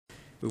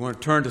We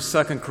want to turn to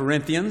 2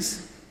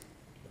 Corinthians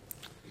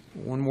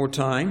one more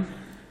time.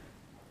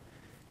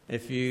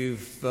 If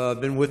you've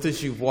been with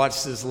us, you've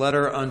watched this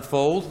letter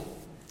unfold.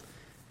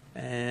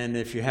 And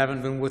if you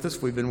haven't been with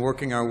us, we've been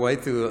working our way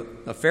through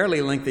a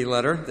fairly lengthy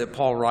letter that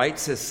Paul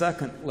writes, his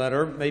second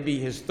letter, maybe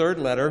his third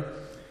letter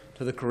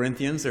to the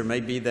Corinthians. There may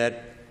be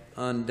that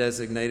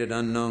undesignated,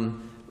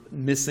 unknown,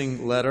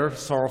 missing letter,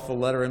 sorrowful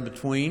letter in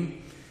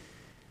between.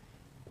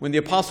 When the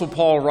Apostle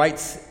Paul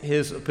writes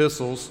his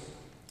epistles,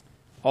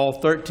 all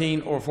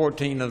 13 or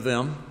 14 of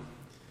them,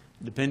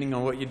 depending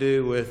on what you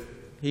do with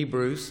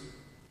Hebrews,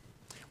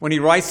 when he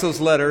writes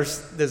those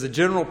letters, there's a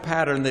general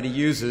pattern that he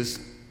uses: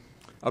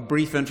 a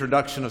brief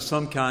introduction of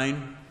some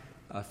kind,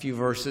 a few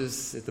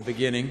verses at the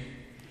beginning,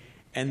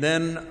 and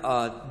then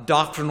a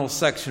doctrinal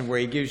section where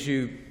he gives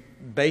you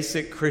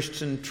basic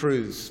Christian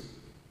truths,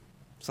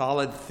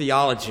 solid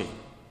theology.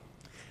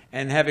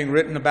 And having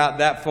written about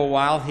that for a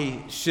while, he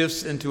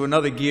shifts into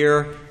another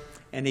gear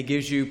and he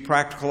gives you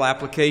practical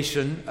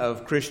application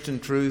of Christian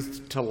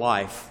truth to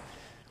life.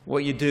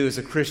 What you do as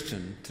a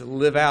Christian to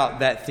live out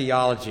that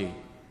theology.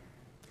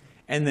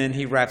 And then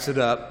he wraps it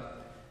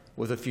up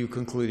with a few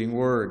concluding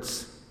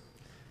words.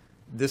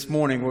 This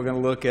morning we're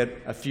going to look at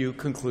a few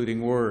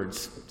concluding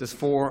words. Just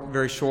 4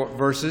 very short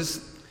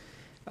verses.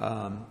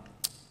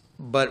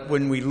 But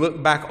when we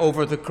look back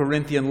over the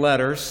Corinthian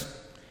letters,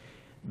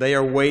 they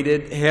are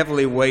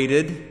heavily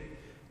weighted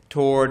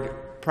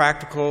toward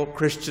practical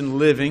Christian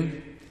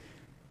living,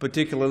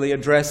 particularly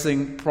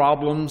addressing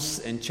problems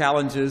and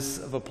challenges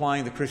of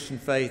applying the Christian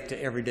faith to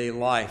everyday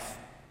life.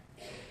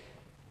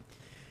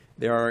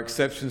 There are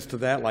exceptions to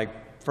that, like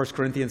 1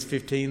 Corinthians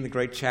 15, the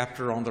great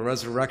chapter on the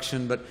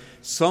resurrection, but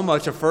so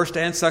much of 1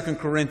 and 2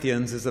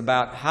 Corinthians is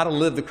about how to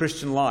live the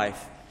Christian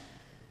life,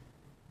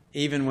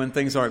 even when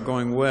things aren't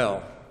going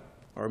well,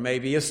 or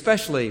maybe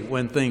especially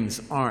when things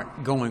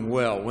aren't going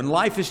well, when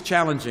life is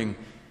challenging,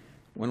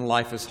 when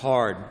life is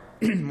hard.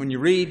 When you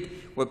read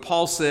what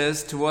Paul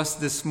says to us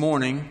this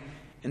morning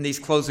in these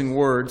closing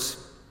words,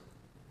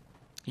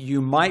 you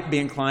might be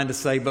inclined to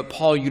say, but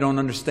Paul, you don't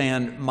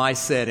understand my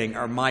setting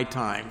or my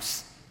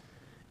times.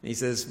 And he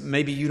says,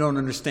 maybe you don't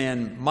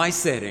understand my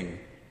setting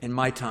and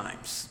my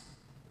times.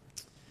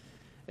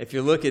 If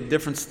you look at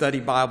different study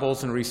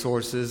Bibles and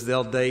resources,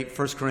 they'll date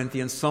 1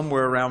 Corinthians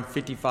somewhere around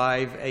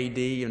 55 AD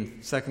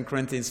and 2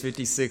 Corinthians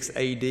 56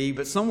 AD,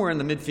 but somewhere in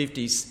the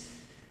mid-50s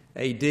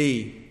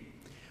AD,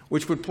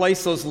 which would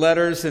place those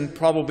letters in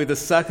probably the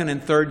second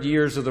and third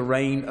years of the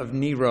reign of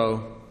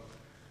Nero.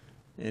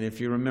 And if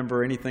you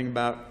remember anything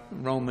about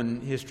Roman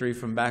history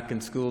from back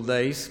in school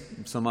days,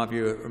 some of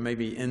you are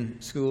maybe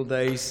in school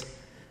days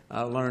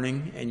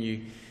learning, and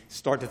you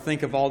start to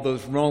think of all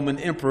those Roman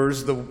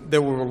emperors,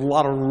 there were a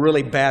lot of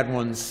really bad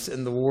ones,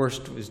 and the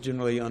worst was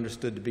generally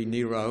understood to be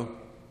Nero.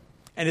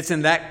 And it's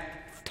in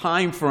that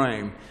time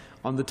frame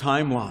on the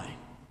timeline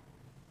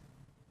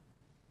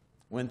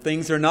when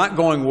things are not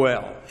going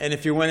well. And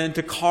if you went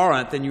into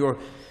Corinth and you're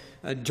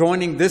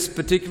joining this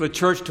particular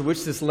church to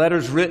which this letter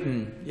is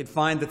written, you'd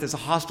find that there's a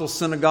hostile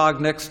synagogue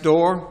next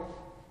door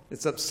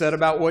that's upset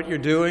about what you're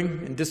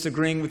doing and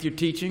disagreeing with your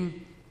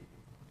teaching.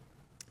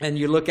 And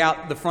you look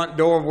out the front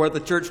door where the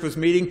church was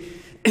meeting,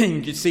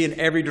 and you see in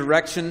every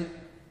direction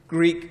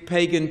Greek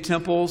pagan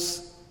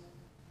temples.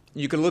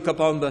 You can look up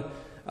on the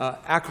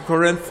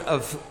Acrocorinth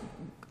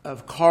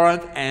of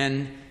Corinth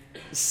and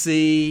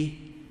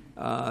see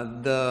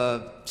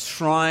the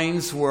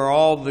shrines where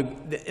all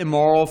the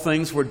immoral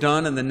things were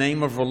done in the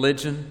name of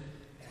religion.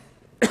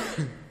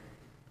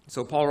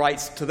 So Paul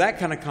writes to that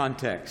kind of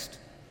context.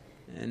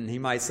 And he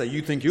might say,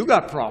 you think you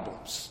got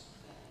problems.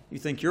 You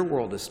think your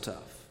world is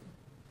tough.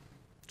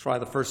 Try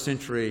the first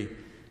century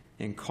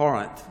in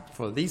Corinth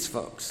for these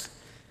folks.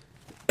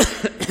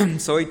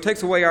 So he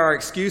takes away our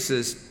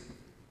excuses,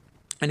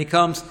 and he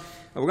comes,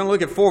 we're going to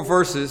look at 4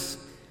 verses.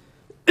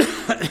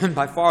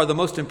 By far the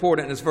most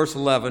important is verse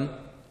 11,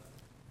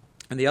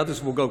 and the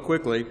others will go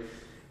quickly.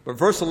 But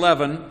verse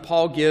 11,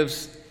 Paul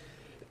gives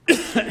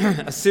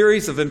a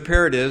series of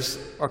imperatives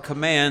or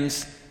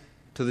commands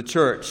to the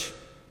church.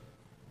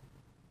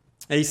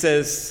 And he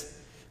says,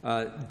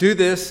 do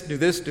this, do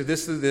this, do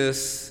this, do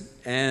this,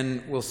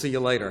 and we'll see you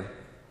later.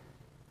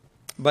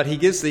 But he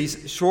gives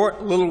these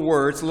short little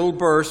words, little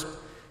bursts,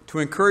 to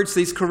encourage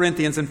these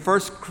Corinthians. In 2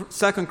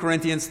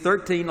 Corinthians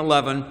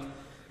 13:11,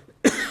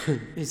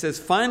 he says,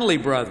 finally,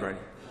 brethren,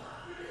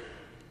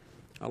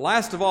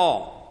 last of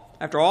all,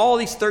 after all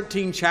these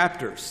 13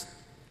 chapters,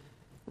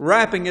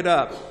 wrapping it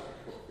up,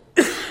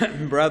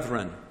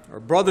 brethren,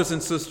 or brothers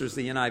and sisters,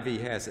 the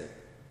NIV has it,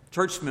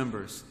 church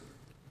members,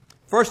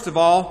 first of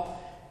all,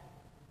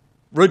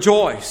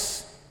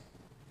 rejoice.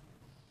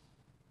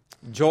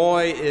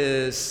 Joy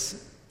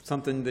is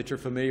something that you're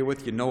familiar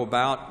with, you know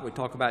about. We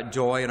talk about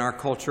joy in our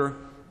culture.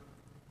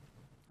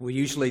 We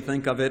usually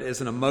think of it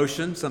as an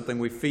emotion, something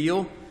we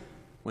feel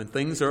when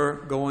things are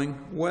going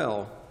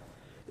well.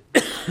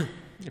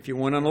 If you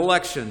win an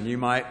election, you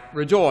might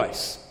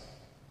rejoice.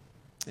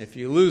 If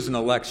you lose an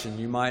election,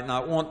 you might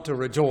not want to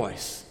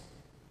rejoice.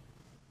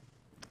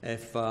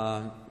 If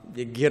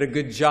you get a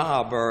good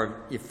job,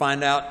 or you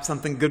find out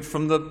something good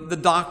from the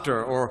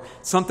doctor, or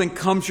something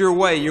comes your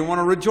way. You want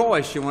to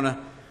rejoice. You want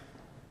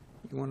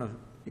to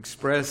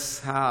express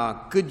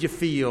how good you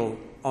feel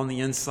on the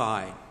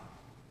inside.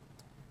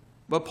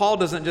 But Paul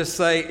doesn't just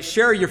say,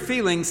 share your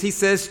feelings. He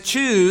says,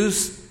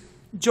 choose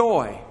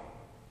joy.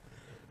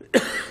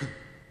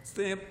 It's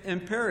the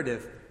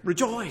imperative.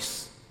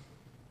 Rejoice.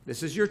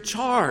 This is your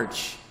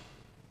charge.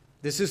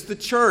 This is the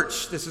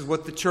church. This is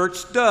what the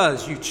church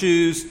does. You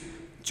choose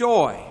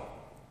joy.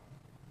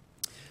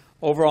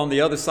 Over on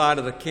the other side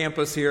of the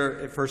campus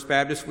here at First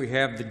Baptist, we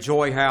have the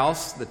Joy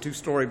House, the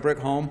 2-story brick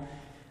home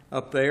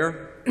up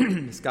there.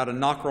 It's got a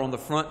knocker on the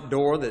front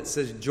door that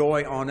says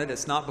Joy on it.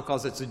 It's not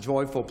because it's a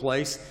joyful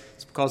place.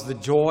 It's because the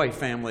Joy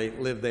family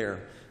lived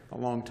there a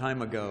long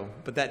time ago.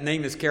 But that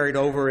name is carried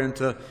over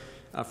into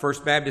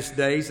First Baptist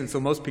days, and so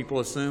most people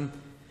assume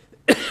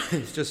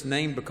it's just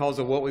named because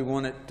of what we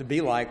want it to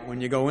be like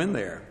when you go in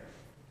there.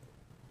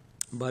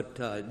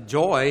 But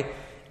joy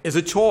is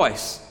a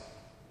choice.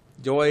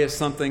 Joy is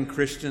something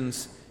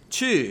Christians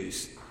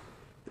choose.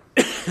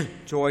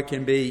 Joy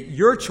can be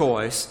your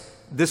choice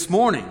this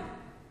morning.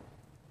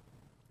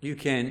 You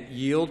can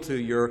yield to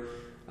your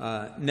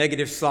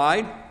negative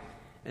side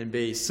and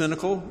be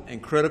cynical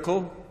and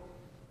critical,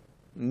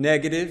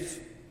 negative,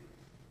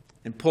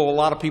 and pull a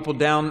lot of people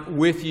down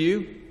with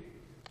you.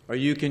 Or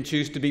you can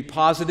choose to be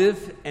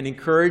positive and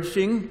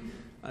encouraging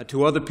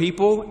to other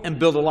people and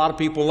build a lot of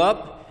people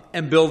up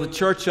and build the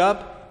church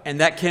up, and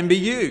that can be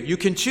you. You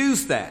can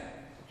choose that.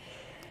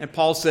 And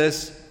Paul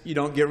says you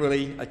don't get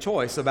really a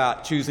choice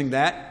about choosing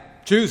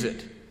that. Choose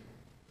it.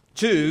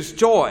 Choose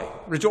joy.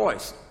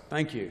 Rejoice.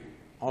 Thank you.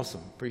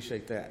 Awesome.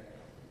 Appreciate that.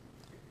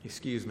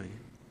 Excuse me.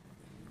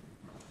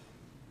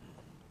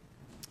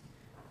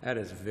 That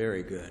is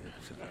very good.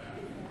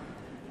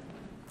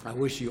 I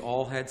wish you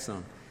all had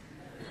some.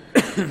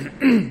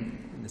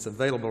 It's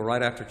available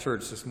right after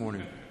church this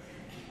morning.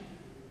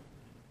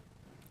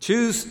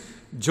 Choose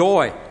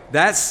joy.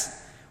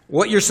 That's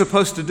what you're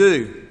supposed to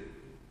do.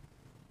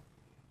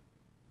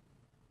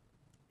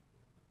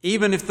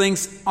 Even if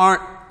things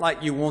aren't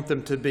like you want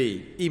them to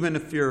be, even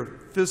if your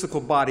physical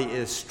body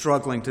is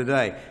struggling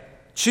today,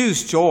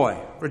 choose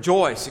joy.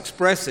 Rejoice.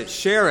 Express it.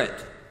 Share it.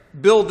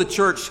 Build the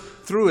church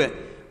through it.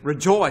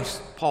 Rejoice,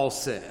 Paul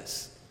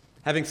says.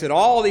 Having said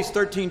all these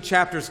 13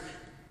 chapters,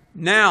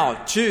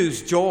 now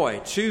choose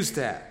joy. Choose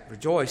that.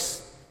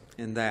 Rejoice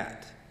in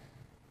that.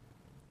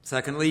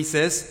 Secondly, he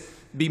says,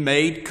 be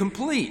made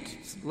complete.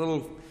 It's a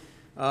little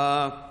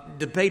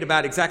debate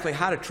about exactly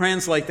how to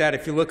translate that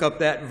if you look up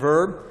that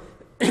verb.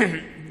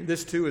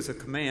 This too is a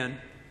command.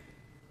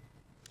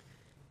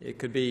 It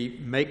could be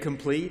make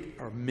complete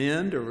or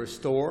mend or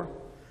restore.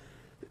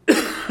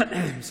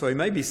 So he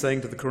may be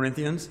saying to the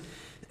Corinthians,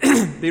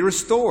 be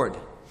restored.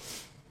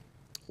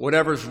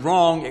 Whatever's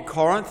wrong at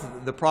Corinth,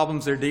 the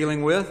problems they're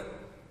dealing with,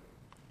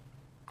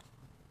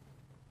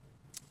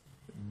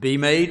 be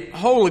made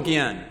whole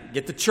again.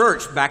 Get the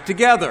church back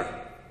together.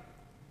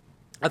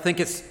 I think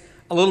it's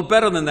a little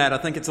better than that. I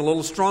think it's a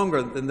little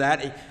stronger than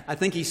that. I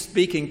think he's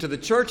speaking to the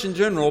church in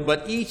general,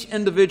 but each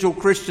individual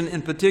Christian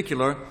in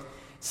particular,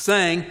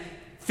 saying,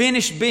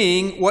 finish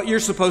being what you're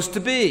supposed to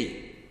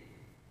be.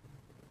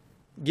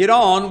 Get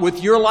on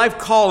with your life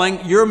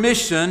calling, your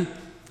mission.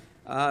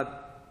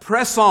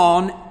 Press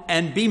on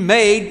and be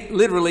made,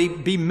 literally,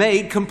 be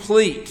made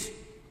complete.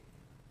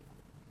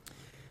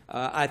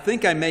 I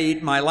think I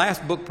made my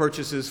last book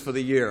purchases for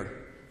the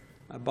year.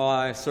 I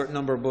buy a certain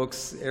number of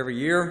books every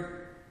year.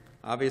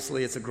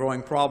 Obviously, it's a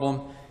growing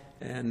problem,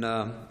 and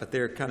but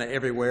they're kind of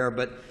everywhere.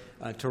 But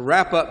to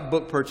wrap up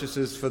book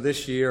purchases for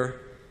this year,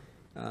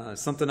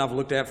 something I've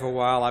looked at for a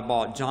while, I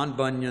bought John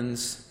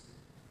Bunyan's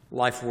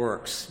Life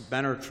Works.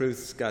 Banner of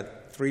Truth's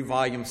got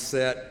 3-volume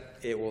set.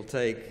 It will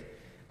take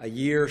a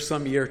year,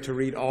 some year to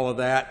read all of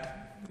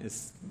that.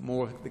 It's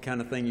more the kind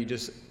of thing you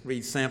just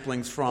read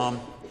samplings from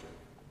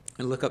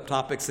and look up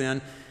topics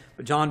in.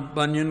 But John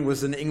Bunyan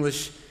was an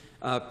English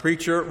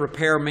preacher,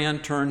 repairman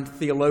turned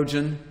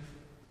theologian,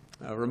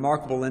 a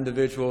remarkable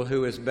individual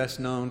who is best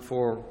known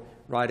for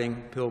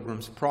writing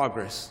Pilgrim's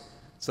Progress.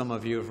 Some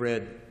of you have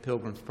read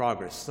Pilgrim's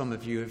Progress. Some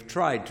of you have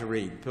tried to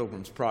read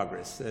Pilgrim's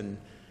Progress and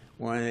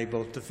were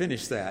unable to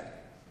finish that.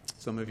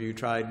 Some of you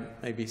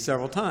tried maybe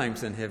several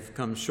times and have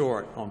come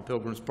short on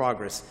Pilgrim's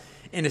Progress.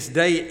 In its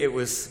day, it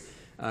was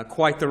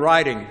quite the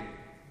writing.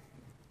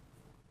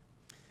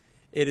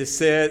 It is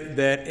said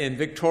that in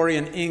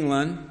Victorian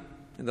England,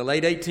 in the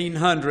late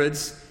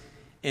 1800s,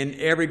 in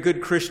every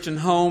good Christian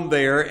home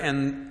there,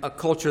 and a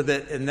culture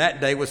that in that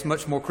day was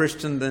much more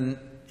Christian than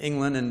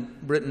England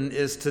and Britain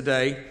is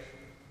today,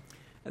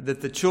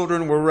 that the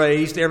children were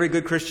raised, every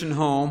good Christian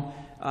home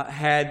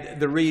had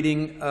the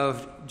reading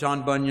of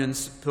John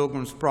Bunyan's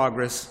Pilgrim's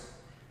Progress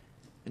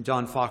and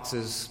John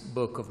Fox's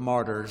Book of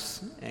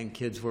Martyrs, and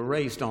kids were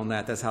raised on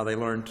that. That's how they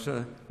learned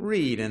to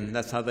read, and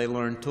that's how they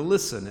learned to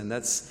listen, and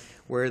that's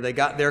where they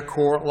got their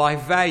core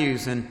life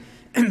values. And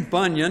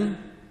Bunyan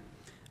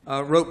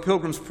wrote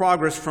Pilgrim's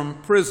Progress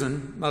from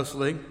prison,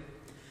 mostly.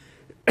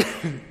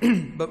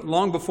 But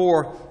long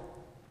before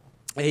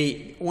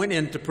He went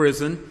into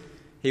prison.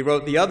 He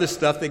wrote the other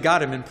stuff that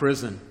got him in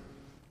prison.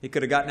 He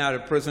could have gotten out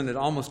of prison at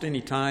almost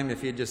any time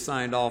if he had just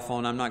signed off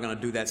on, I'm not going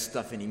to do that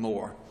stuff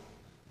anymore.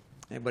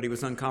 But he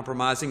was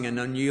uncompromising and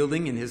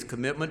unyielding in his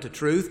commitment to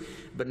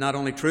truth, but not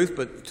only truth,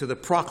 but to the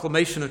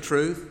proclamation of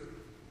truth.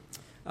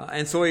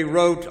 And so he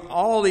wrote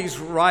all these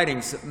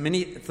writings,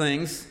 many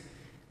things.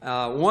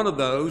 One of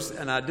those,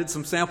 and I did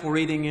some sample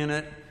reading in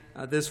it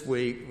this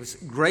week, was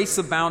Grace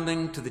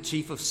Abounding to the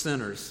Chief of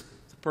Sinners.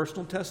 It's a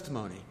personal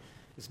testimony.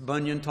 It's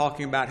Bunyan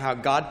talking about how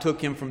God took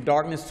him from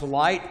darkness to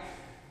light,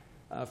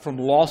 from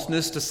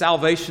lostness to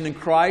salvation in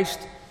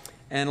Christ.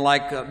 And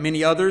like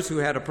many others who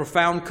had a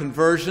profound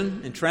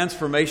conversion and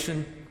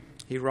transformation,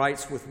 he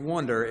writes with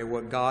wonder at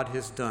what God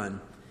has done.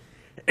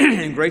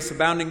 In Grace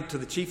Abounding to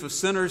the Chief of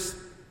Sinners,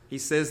 he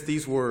says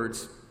these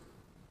words,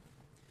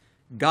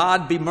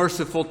 God be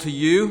merciful to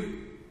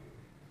you,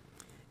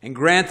 and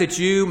grant that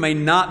you may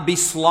not be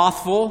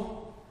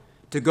slothful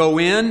to go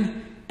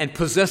in and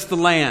possess the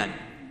land.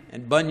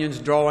 And Bunyan's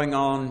drawing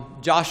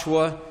on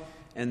Joshua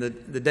and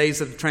the days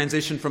of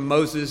transition from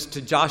Moses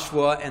to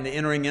Joshua and the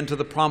entering into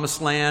the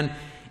promised land,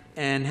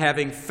 and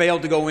having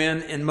failed to go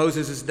in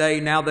Moses'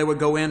 day, now they would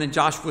go in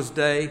Joshua's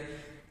day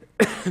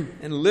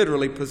and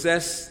literally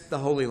possess the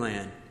Holy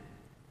Land.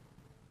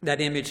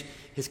 That image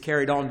is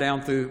carried on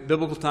down through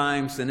biblical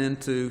times and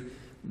into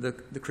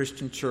the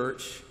Christian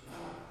church.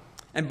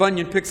 And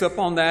Bunyan picks up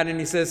on that and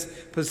he says,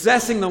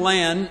 possessing the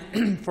land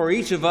for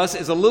each of us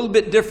is a little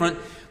bit different,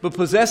 but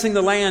possessing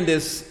the land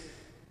is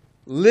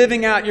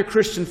living out your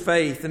Christian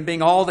faith and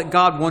being all that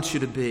God wants you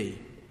to be.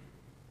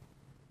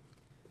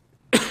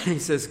 He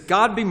says,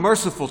 God be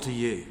merciful to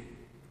you.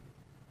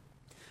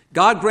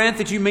 God grant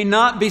that you may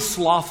not be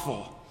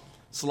slothful.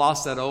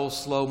 Sloth's that old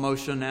slow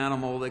motion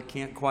animal that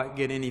can't quite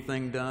get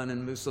anything done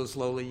and moves so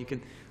slowly you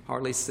can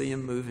hardly see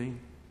him moving.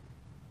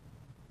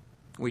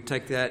 We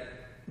take that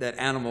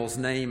animal's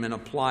name and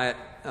apply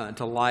it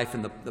to life,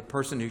 and the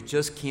person who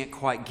just can't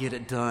quite get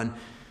it done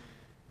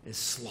is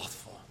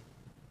slothful.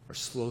 Or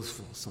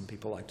slothful, some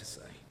people like to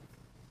say.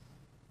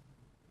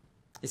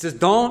 He says,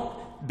 don't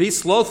be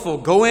slothful.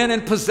 Go in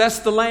and possess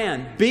the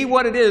land. Be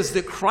what it is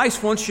that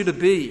Christ wants you to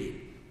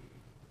be.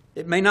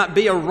 It may not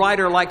be a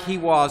writer like he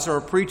was or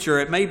a preacher.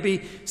 It may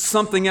be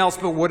something else,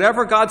 but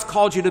whatever God's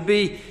called you to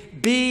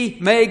be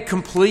made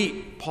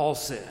complete, Paul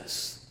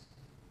says.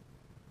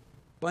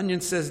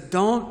 Bunyan says,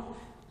 don't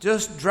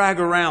just drag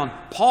around.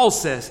 Paul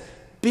says,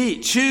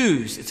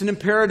 choose. It's an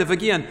imperative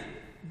again.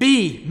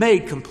 Be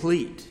made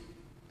complete.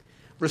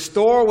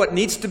 Restore what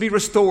needs to be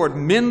restored.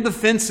 Mend the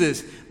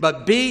fences,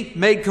 but be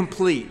made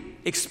complete.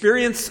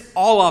 Experience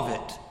all of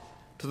it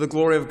to the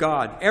glory of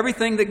God.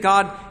 Everything that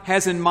God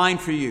has in mind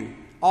for you,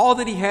 all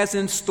that he has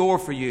in store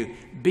for you,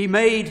 be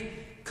made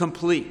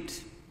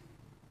complete.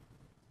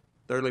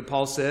 Thirdly,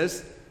 Paul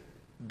says,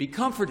 be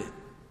comforted.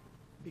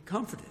 Be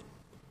comforted.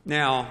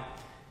 Now,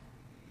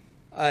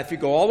 if you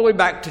go all the way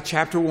back to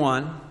chapter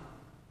 1,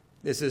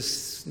 there's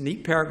this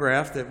neat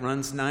paragraph that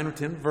runs 9 or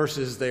 10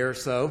 verses there or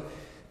so,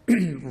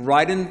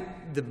 right in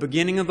the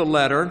beginning of the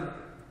letter,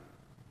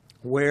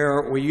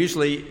 where we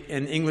usually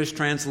in English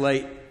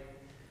translate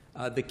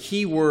the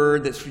key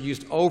word that's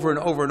used over and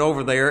over and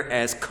over there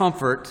as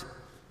comfort.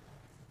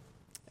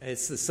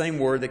 It's the same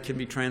word that can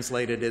be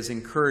translated as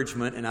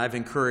encouragement, and I've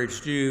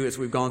encouraged you as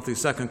we've gone through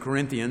 2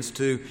 Corinthians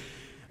to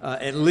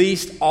at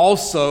least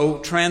also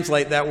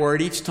translate that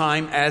word each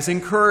time as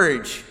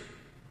encourage.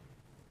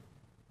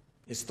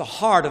 It's the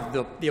heart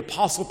of the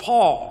Apostle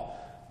Paul.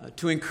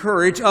 To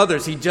encourage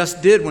others. He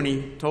just did when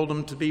he told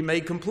them to be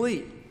made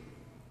complete.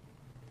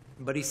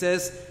 But he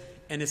says,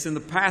 and it's in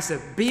the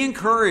passive, be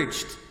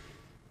encouraged.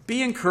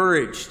 Be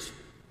encouraged.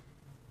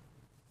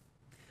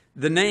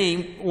 The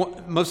name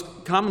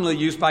most commonly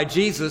used by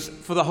Jesus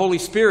for the Holy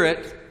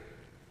Spirit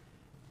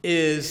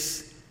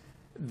is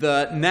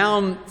the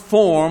noun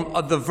form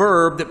of the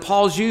verb that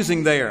Paul's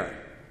using there.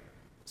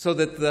 So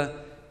that the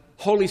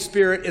Holy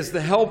Spirit is the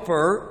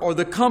helper or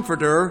the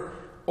comforter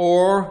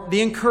or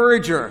the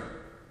encourager.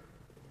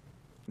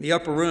 In the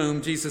upper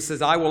room, Jesus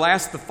says, I will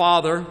ask the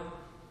Father,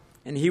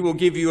 and he will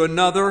give you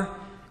another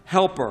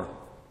helper.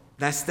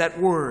 That's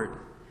that word,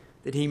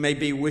 that he may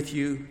be with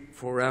you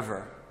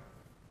forever.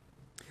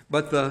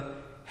 But the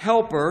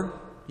helper,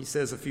 he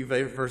says a few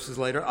verses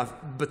later,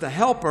 but the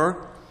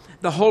helper,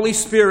 the Holy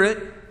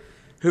Spirit,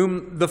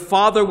 whom the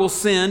Father will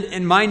send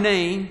in my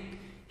name,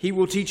 he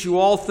will teach you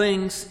all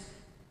things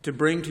to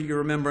bring to your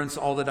remembrance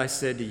all that I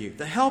said to you.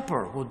 The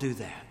helper will do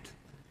that.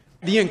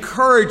 The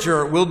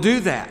encourager will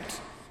do that.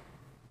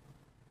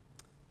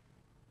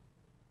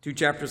 2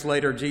 chapters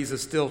later,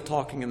 Jesus, still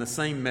talking in the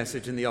same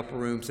message in the upper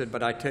room, said,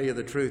 but I tell you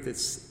the truth,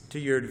 it's to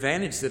your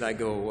advantage that I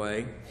go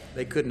away.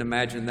 They couldn't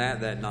imagine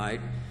that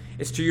night.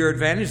 It's to your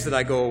advantage that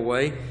I go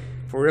away,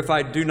 for if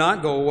I do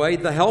not go away,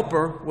 the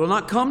helper will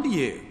not come to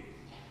you.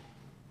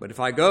 But if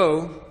I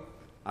go,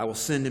 I will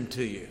send him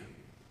to you.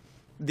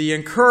 The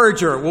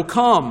encourager will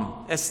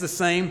come. That's the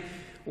same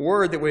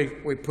word that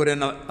we put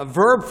in a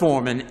verb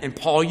form, and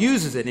Paul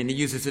uses it, and he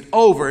uses it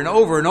over and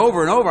over and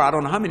over and over, I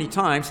don't know how many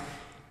times,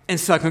 in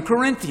 2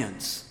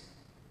 Corinthians.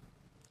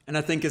 and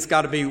I think it's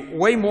got to be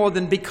way more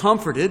than be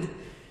comforted.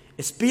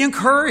 It's be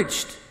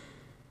encouraged.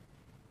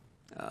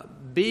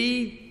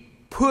 Be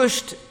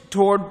pushed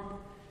toward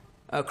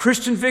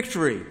Christian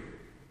victory,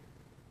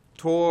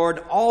 toward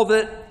all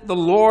that the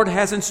Lord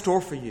has in store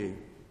for you.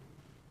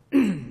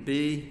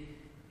 Be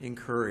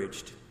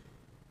encouraged.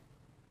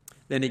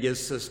 Then he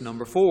gives us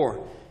number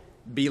 4,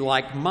 be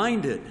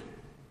like-minded.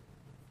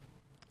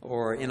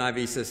 Or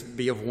NIV says,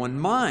 be of one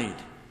mind.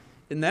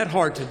 Isn't that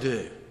hard to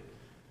do?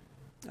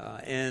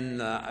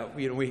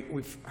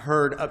 We've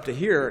heard up to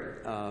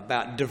here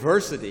about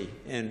diversity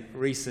in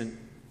recent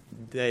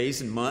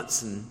days and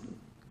months and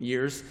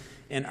years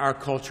in our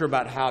culture,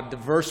 about how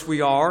diverse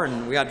we are,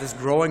 and we got this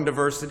growing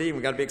diversity, and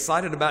we got to be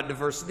excited about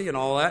diversity and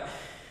all that.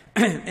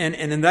 and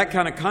in that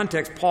kind of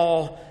context,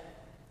 Paul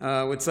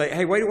would say,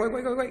 hey, wait.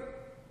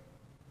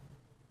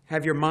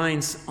 Have your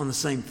minds on the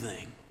same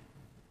thing.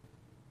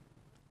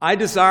 I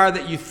desire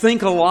that you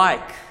think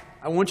alike.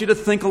 I want you to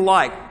think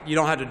alike. You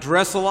don't have to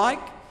dress alike.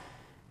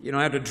 You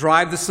don't have to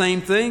drive the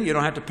same thing. You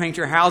don't have to paint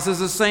your houses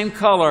the same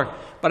color.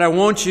 But I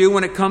want you,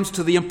 when it comes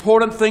to the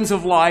important things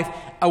of life,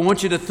 I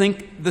want you to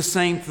think the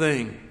same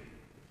thing.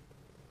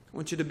 I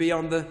want you to be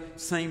on the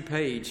same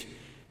page.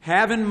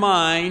 Have in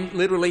mind,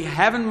 literally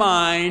have in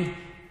mind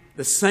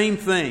the same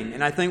thing.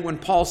 And I think when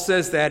Paul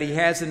says that, he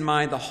has in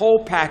mind the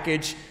whole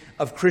package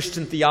of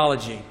Christian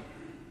theology.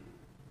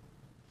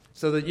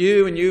 So that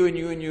you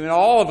and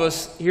all of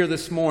us here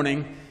this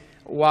morning,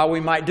 while we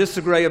might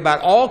disagree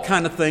about all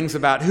kind of things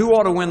about who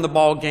ought to win the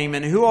ball game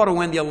and who ought to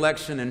win the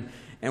election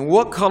and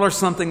what color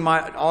something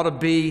ought to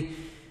be,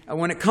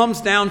 when it comes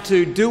down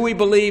to do we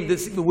believe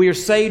that we are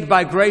saved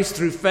by grace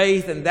through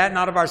faith and that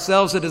not of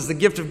ourselves, it is the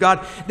gift of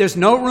God, there's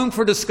no room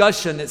for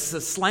discussion. It's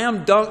a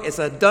slam dunk, it's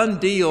a done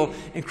deal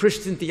in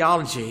Christian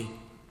theology.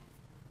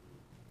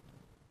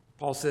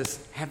 Paul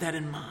says, have that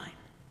in mind.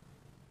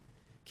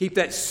 Keep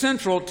that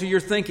central to your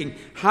thinking.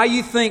 How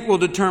you think will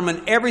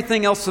determine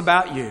everything else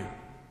about you.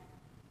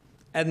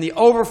 And the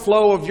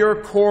overflow of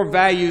your core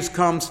values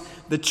comes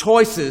the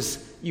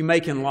choices you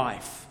make in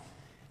life.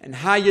 And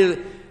how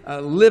you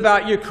live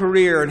out your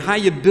career and how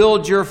you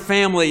build your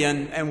family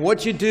and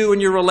what you do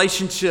in your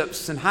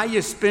relationships and how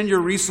you spend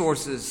your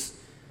resources.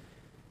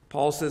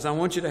 Paul says, I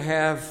want you to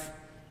have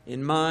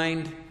in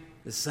mind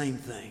the same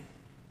thing.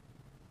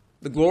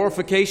 The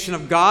glorification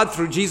of God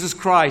through Jesus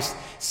Christ.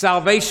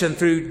 Salvation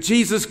through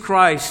Jesus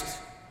Christ.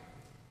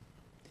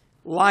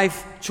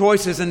 Life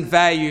choices and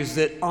values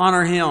that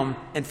honor Him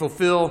and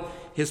fulfill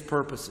His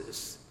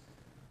purposes.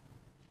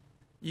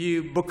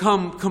 You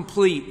become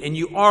complete and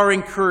you are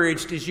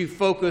encouraged as you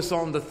focus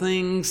on the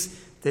things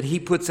that He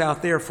puts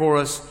out there for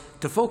us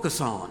to focus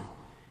on.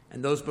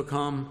 And those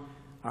become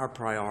our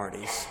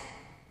priorities.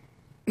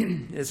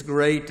 It's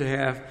great to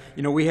have,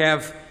 we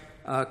have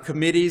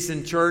committees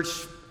in church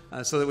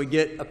so that we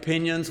get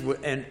opinions,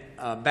 and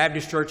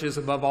Baptist churches,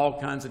 above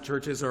all kinds of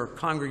churches, are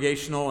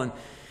congregational, and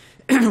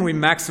we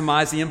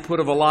maximize the input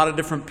of a lot of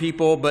different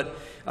people. But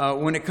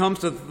when it comes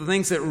to the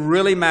things that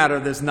really matter,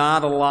 there's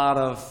not a lot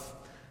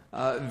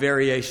of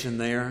variation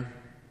there.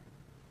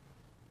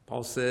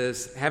 Paul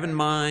says, have in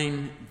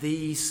mind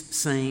these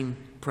same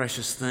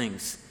precious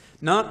things.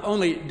 Not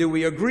only do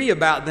we agree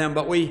about them,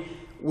 but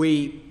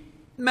we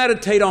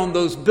meditate on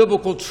those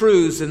biblical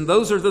truths, and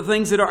those are the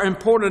things that are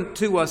important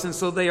to us, and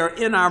so they are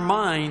in our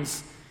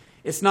minds.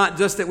 It's not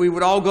just that we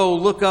would all go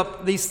look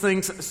up these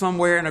things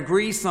somewhere and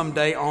agree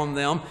someday on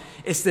them.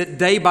 It's that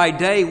day by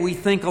day we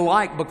think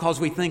alike because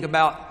we think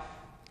about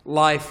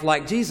life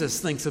like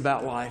Jesus thinks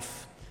about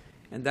life.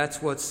 And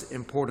that's what's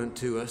important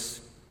to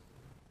us.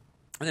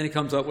 And then he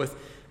comes up with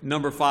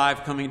number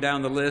 5 coming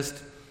down the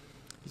list.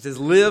 He says,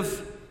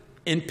 live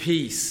in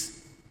peace.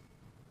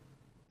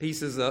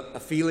 Peace is a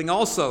feeling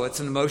also. It's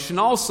an emotion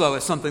also.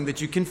 It's something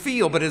that you can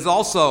feel, but it's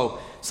also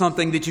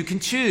something that you can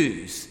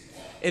choose.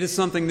 It is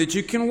something that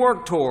you can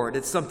work toward.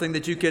 It's something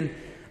that you can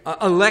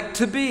elect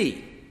to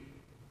be.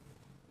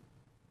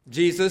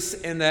 Jesus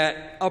in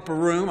that upper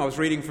room, I was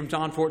reading from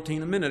John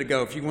 14 a minute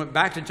ago. If you went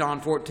back to John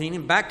 14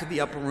 and back to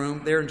the upper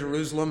room there in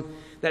Jerusalem,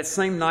 that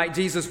same night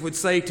Jesus would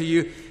say to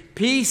you,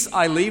 peace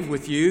I leave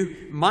with you,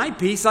 my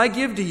peace I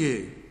give to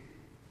you.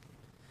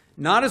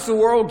 Not as the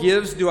world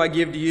gives do I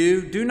give to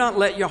you. Do not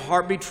let your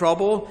heart be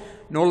troubled,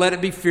 nor let it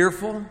be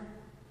fearful.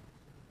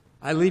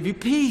 I leave you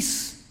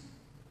peace.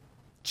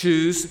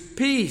 Choose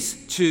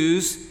peace.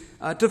 Choose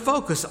to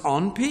focus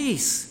on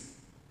peace.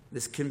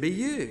 This can be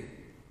you.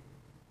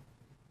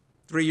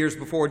 3 years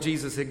before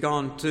Jesus had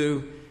gone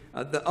to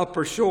the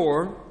upper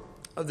shore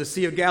of the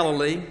Sea of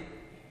Galilee,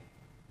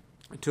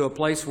 to a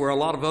place where a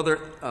lot of other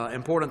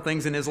important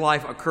things in his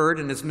life occurred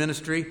in his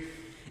ministry,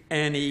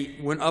 and he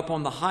went up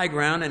on the high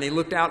ground and he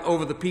looked out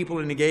over the people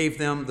and he gave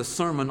them the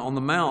Sermon on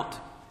the Mount.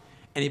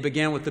 And he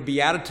began with the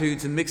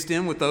Beatitudes, and mixed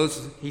in with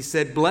those, he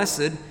said,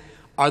 blessed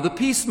are the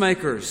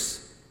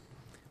peacemakers,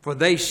 for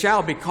they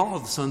shall be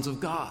called the sons of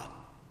God.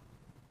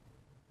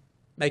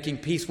 Making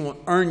peace won't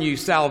earn you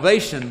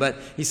salvation, but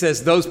he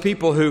says those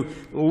people who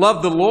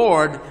love the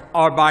Lord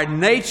are by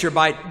nature,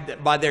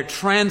 by their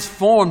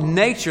transformed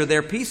nature,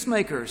 they're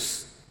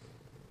peacemakers.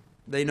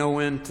 They know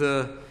when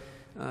to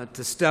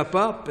step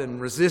up and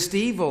resist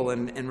evil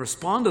and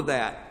respond to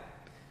that.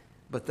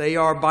 But they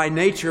are by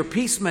nature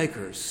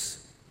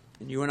peacemakers.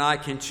 And you and I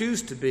can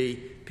choose to be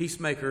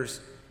peacemakers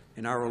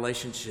in our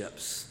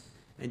relationships.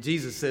 And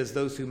Jesus says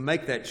those who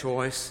make that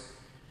choice,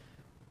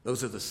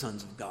 those are the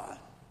sons of God.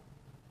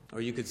 Or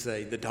you could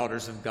say the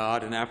daughters of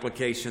God in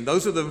application.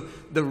 Those are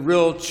the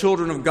real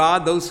children of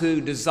God, those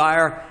who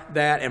desire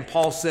that. And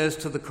Paul says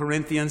to the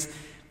Corinthians,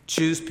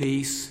 choose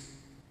peace.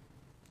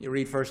 You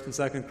read 1st and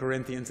 2nd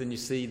Corinthians and you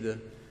see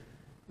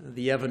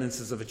the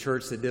evidences of a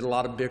church that did a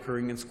lot of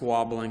bickering and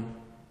squabbling.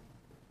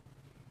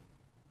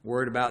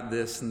 Worried about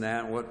this and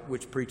that,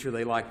 which preacher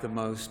they liked the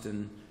most,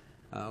 and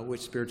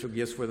which spiritual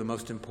gifts were the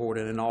most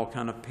important, and all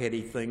kind of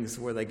petty things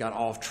where they got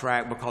off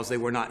track because they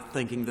were not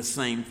thinking the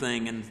same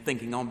thing and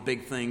thinking on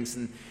big things,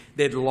 and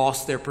they'd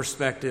lost their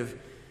perspective.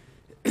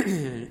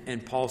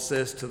 And Paul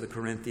says to the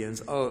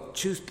Corinthians,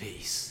 choose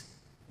peace.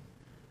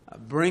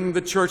 Bring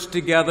the church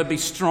together, be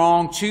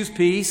strong, choose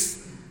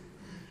peace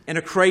in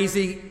a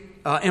crazy,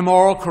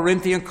 immoral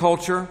Corinthian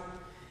culture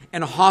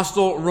and a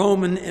hostile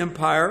Roman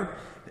Empire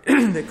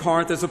that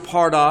Corinth is a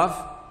part of.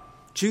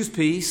 Choose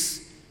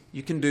peace.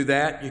 You can do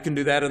that. You can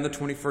do that in the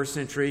 21st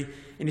century.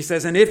 And he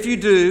says, and if you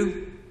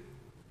do,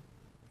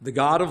 the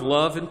God of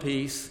love and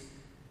peace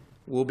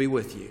will be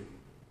with you.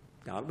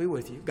 God will be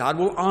with you. God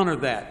will honor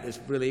that, is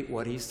really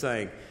what he's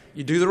saying.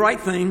 You do the right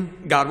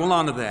thing, God will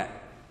honor that.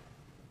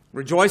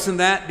 Rejoice in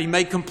that. Be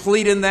made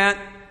complete in that.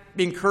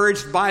 Be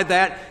encouraged by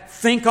that.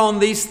 Think on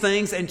these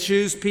things and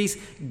choose peace.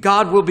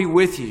 God will be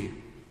with you.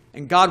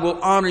 And God will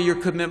honor your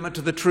commitment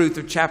to the truth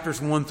of chapters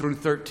 1 through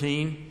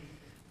 13.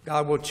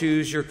 God will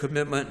choose your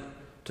commitment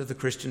to the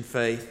Christian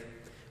faith.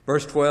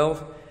 Verse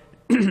 12,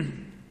 if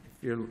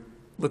you're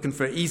looking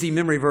for easy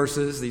memory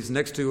verses, these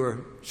next two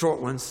are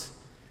short ones.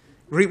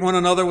 Greet one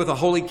another with a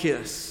holy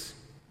kiss.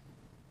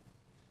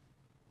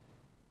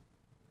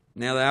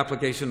 Now the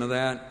application of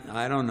that,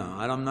 I don't know.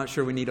 I'm not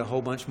sure we need a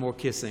whole bunch more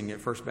kissing at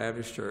First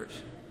Baptist Church.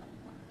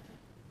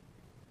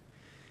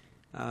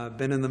 I've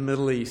been in the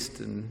Middle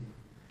East and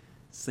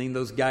seen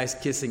those guys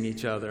kissing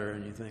each other,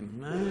 and you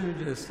think,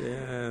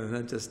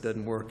 that just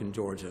doesn't work in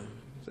Georgia.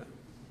 So.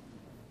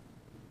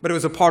 But it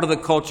was a part of the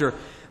culture.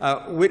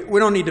 We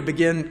don't need to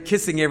begin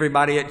kissing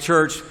everybody at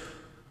church.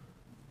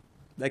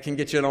 That can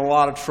get you in a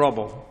lot of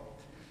trouble.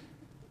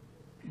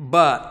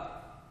 But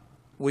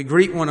we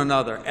greet one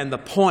another, and the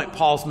point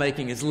Paul's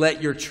making is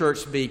let your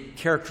church be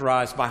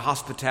characterized by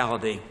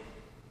hospitality,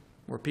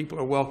 where people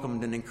are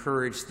welcomed and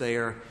encouraged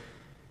there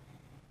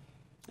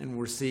and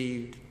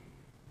received,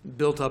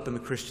 built up in the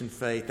Christian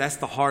faith. That's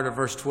the heart of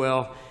verse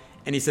 12.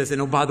 And he says,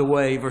 and by the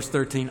way, verse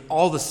 13,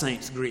 all the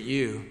saints greet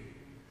you.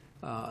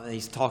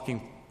 He's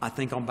talking, I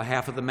think, on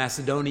behalf of the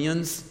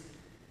Macedonians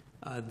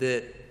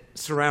that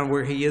surround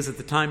where he is at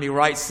the time he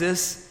writes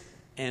this,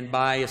 and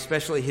by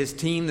especially his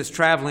team that's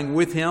traveling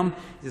with him.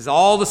 He says,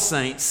 all the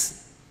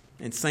saints,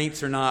 and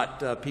saints are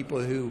not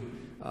people who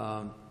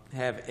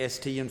have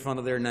ST in front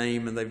of their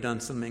name and they've done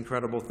some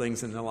incredible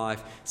things in their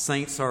life.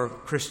 Saints are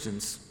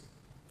Christians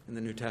in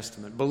the New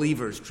Testament,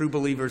 believers, true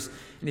believers.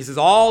 And he says,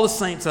 all the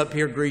saints up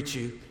here greet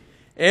you.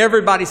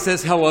 Everybody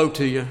says hello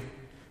to you.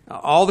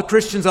 All the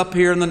Christians up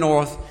here in the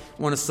north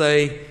want to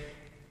say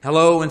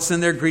hello and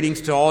send their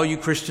greetings to all you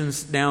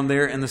Christians down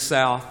there in the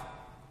south.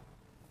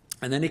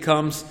 And then he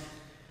comes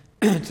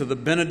to the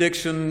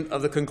benediction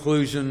of the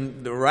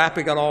conclusion, the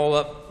wrapping it all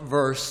up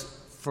verse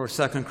for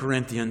 2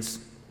 Corinthians.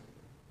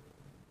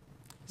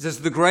 He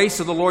says, the grace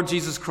of the Lord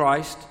Jesus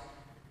Christ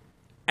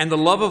and the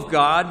love of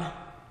God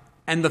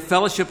and the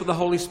fellowship of the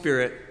Holy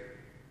Spirit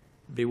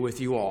be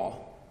with you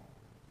all.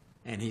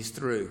 And he's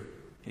through.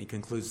 And he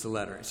concludes the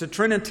letter. It's a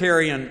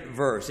Trinitarian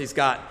verse. He's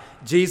got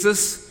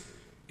Jesus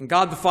and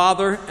God the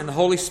Father and the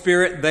Holy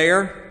Spirit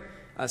there.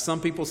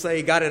 Some people say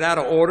he got it out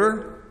of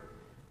order,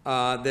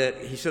 that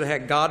he should have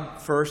had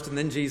God first and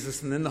then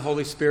Jesus and then the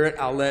Holy Spirit.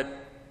 I'll let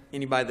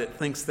anybody that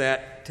thinks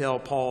that tell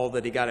Paul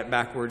that he got it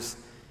backwards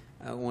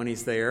when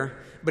he's there.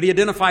 But he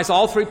identifies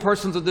all three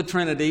persons of the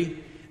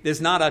Trinity.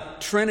 There's not a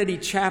Trinity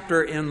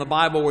chapter in the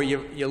Bible where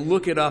you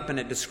look it up and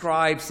it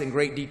describes in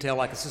great detail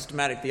like a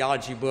systematic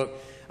theology book.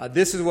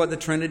 This is what the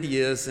Trinity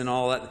is and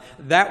all that.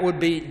 That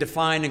would be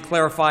defined and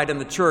clarified in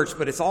the church,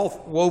 but it's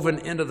all woven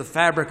into the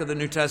fabric of the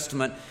New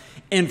Testament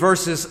in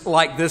verses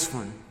like this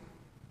one,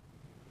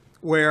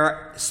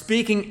 where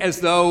speaking as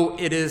though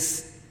it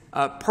is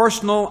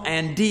personal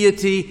and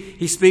deity,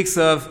 he speaks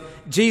of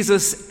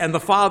Jesus and the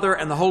Father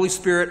and the Holy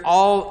Spirit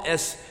all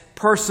as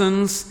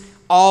persons,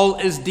 all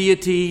as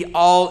deity,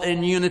 all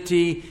in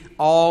unity,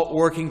 all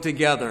working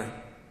together.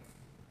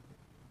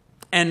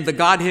 And the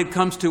Godhead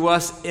comes to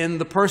us in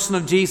the person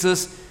of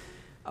Jesus,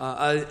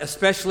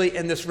 especially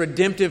in this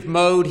redemptive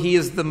mode. He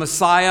is the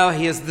Messiah.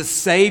 He is the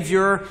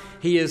Savior.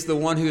 He is the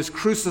one who is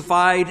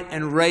crucified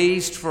and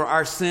raised for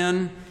our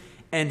sin.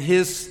 And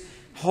his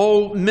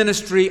whole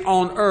ministry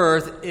on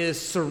earth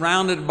is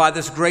surrounded by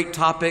this great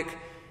topic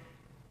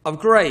of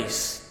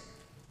grace.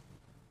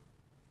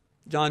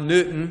 John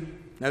Newton,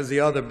 that was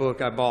the other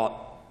book I bought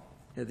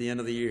at the end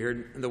of the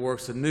year, The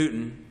Works of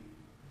Newton.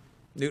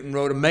 Newton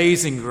wrote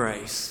Amazing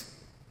Grace.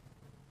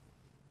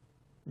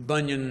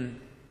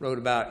 Bunyan wrote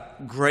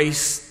about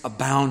grace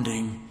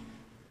abounding.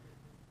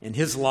 In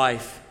his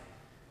life,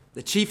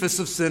 the chiefest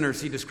of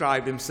sinners, he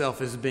described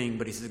himself as being,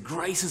 but he said,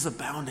 grace is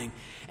abounding.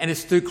 And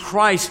it's through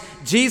Christ.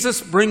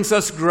 Jesus brings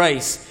us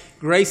grace.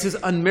 Grace is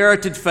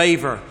unmerited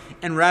favor.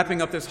 And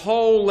wrapping up this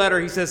whole letter,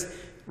 he says,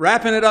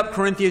 wrapping it up,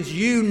 Corinthians,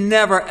 you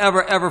never,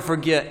 ever, ever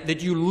forget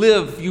that you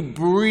live, you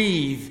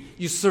breathe,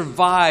 you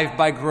survive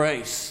by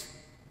grace.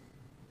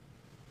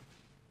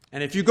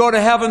 And if you go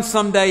to heaven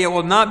someday, it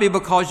will not be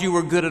because you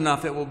were good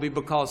enough. It will be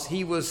because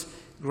He was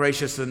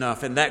gracious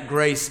enough. And that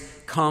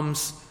grace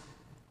comes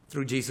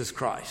through Jesus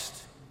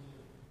Christ.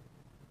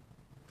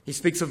 He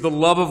speaks of the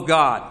love of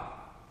God.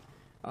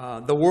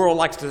 The world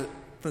likes to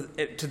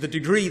the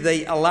degree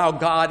they allow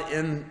God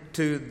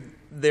into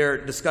their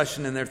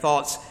discussion and their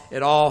thoughts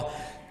at all,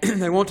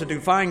 they want to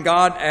define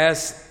God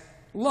as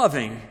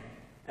loving,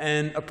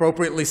 and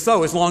appropriately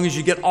so, as long as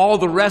you get all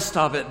the rest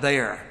of it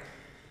there.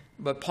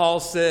 But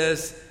Paul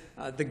says,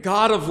 the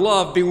God of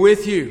love be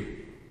with you.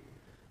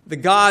 The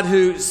God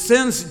who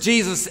sends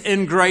Jesus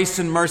in grace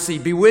and mercy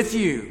be with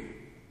you.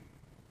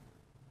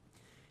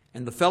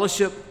 And the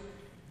fellowship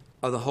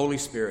of the Holy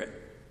Spirit.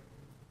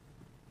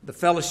 The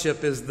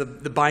fellowship is the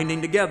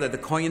binding together, the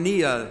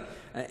koinonia.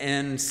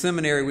 In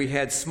seminary, we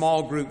had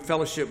small group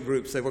fellowship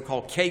groups. They were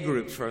called K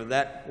groups, for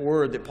that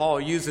word that Paul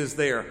uses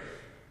there.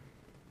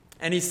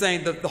 And he's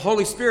saying that the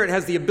Holy Spirit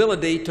has the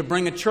ability to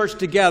bring a church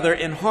together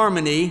in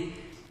harmony,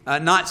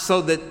 not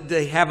so that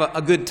they have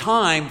a good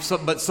time,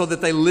 but so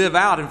that they live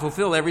out and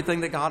fulfill everything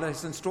that God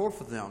has in store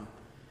for them.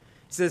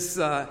 He says,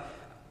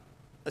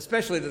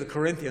 especially to the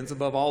Corinthians,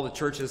 above all the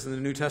churches in the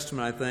New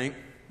Testament, I think,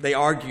 they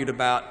argued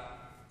about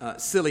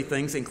silly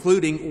things,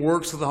 including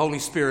works of the Holy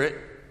Spirit.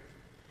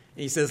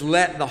 And he says,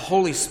 let the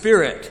Holy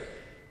Spirit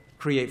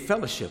create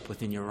fellowship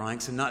within your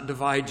ranks and not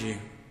divide you.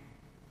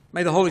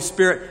 May the Holy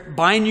Spirit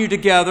bind you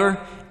together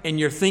in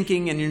your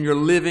thinking and in your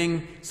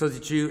living so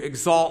that you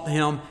exalt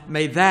Him.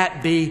 May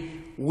that be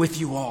with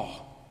you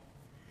all.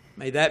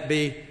 May that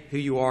be who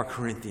you are,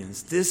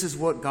 Corinthians. This is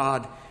what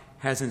God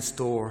has in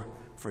store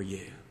for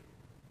you.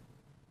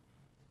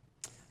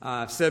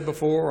 I've said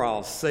before,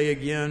 I'll say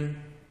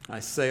again,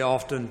 I say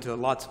often to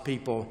lots of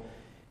people,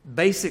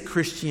 basic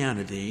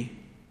Christianity,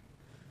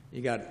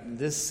 you got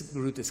this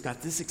group that's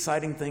got this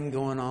exciting thing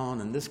going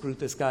on, and this group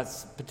that's got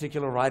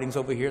particular writings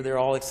over here they're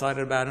all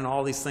excited about, and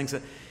all these things.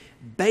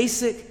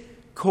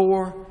 Basic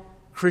core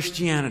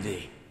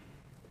Christianity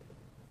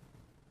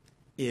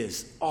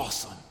is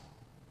awesome.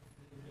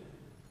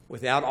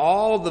 Without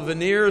all the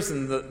veneers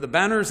and the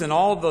banners and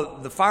all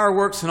the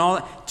fireworks and all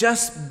that,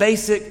 just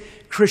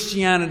basic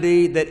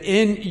Christianity that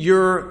in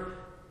your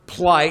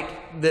plight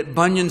that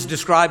Bunyan's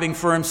describing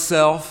for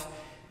himself,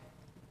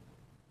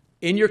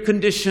 in your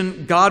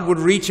condition, God would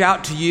reach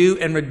out to you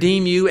and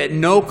redeem you at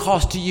no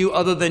cost to you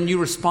other than you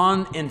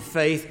respond in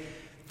faith.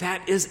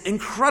 That is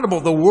incredible.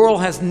 The world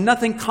has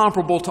nothing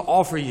comparable to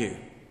offer you.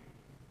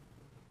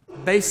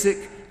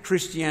 Basic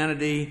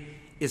Christianity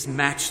is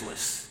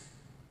matchless.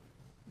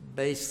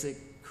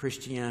 Basic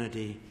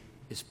Christianity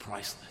is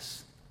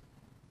priceless.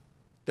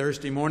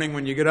 Thursday morning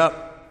when you get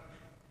up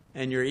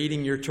and you're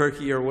eating your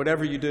turkey or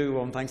whatever you do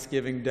on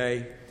Thanksgiving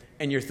Day,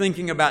 and you're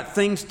thinking about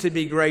things to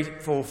be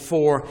grateful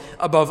for,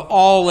 above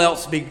all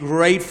else, be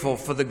grateful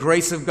for the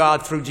grace of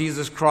God through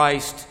Jesus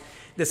Christ.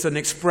 That's an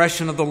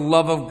expression of the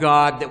love of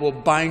God that will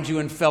bind you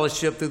in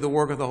fellowship through the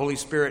work of the Holy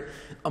Spirit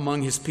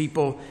among His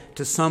people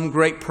to some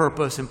great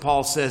purpose. And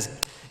Paul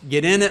says,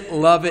 get in it,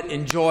 love it,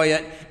 enjoy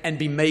it, and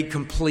be made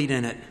complete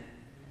in it.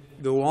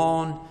 Go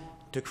on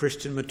to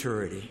Christian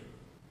maturity.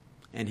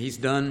 And he's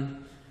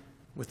done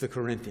with the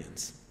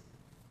Corinthians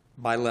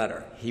by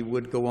letter. He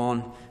would go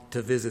on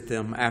to visit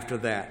them after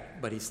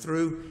that. But he's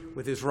through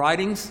with his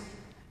writings,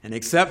 and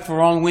except for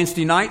on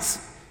Wednesday nights,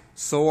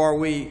 so are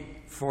we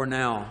for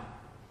now.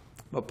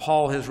 But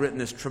Paul has written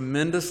this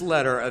tremendous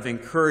letter of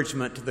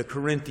encouragement to the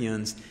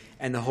Corinthians,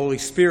 and the Holy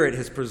Spirit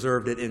has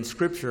preserved it in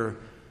Scripture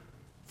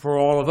for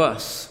all of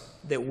us,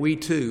 that we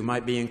too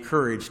might be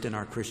encouraged in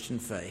our Christian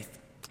faith.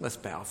 Let's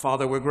bow.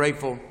 Father, we're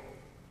grateful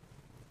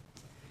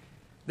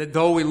that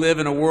though we live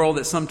in a world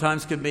that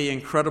sometimes can be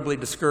incredibly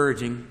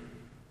discouraging,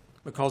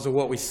 because of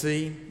what we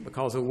see,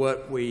 because of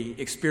what we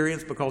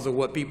experience, because of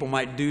what people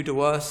might do to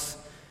us,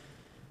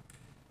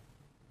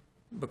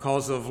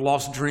 because of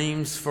lost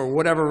dreams, for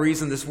whatever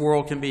reason, this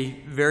world can be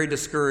very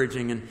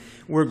discouraging. And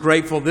we're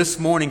grateful this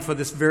morning for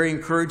this very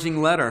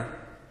encouraging letter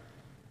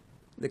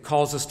that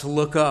calls us to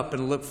look up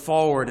and look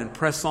forward and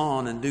press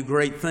on and do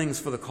great things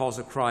for the cause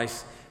of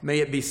Christ. May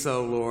it be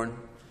so, Lord.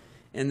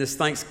 In this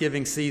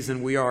Thanksgiving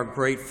season, we are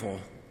grateful.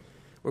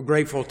 We're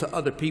grateful to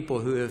other people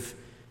who have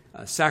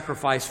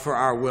sacrifice for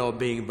our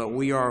well-being, but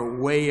we are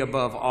way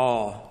above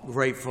all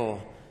grateful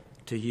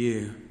to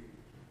you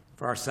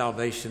for our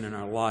salvation and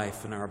our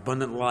life and our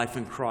abundant life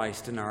in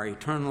Christ and our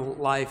eternal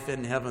life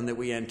in heaven that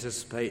we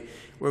anticipate.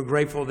 We're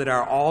grateful that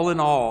our all in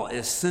all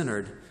is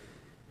centered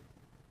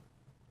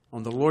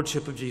on the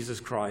Lordship of Jesus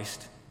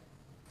Christ.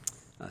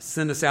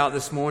 Send us out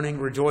this morning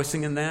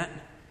rejoicing in that.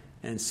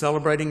 and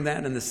celebrating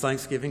that in this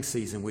Thanksgiving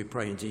season. We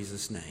pray in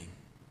Jesus' name.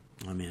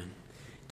 Amen.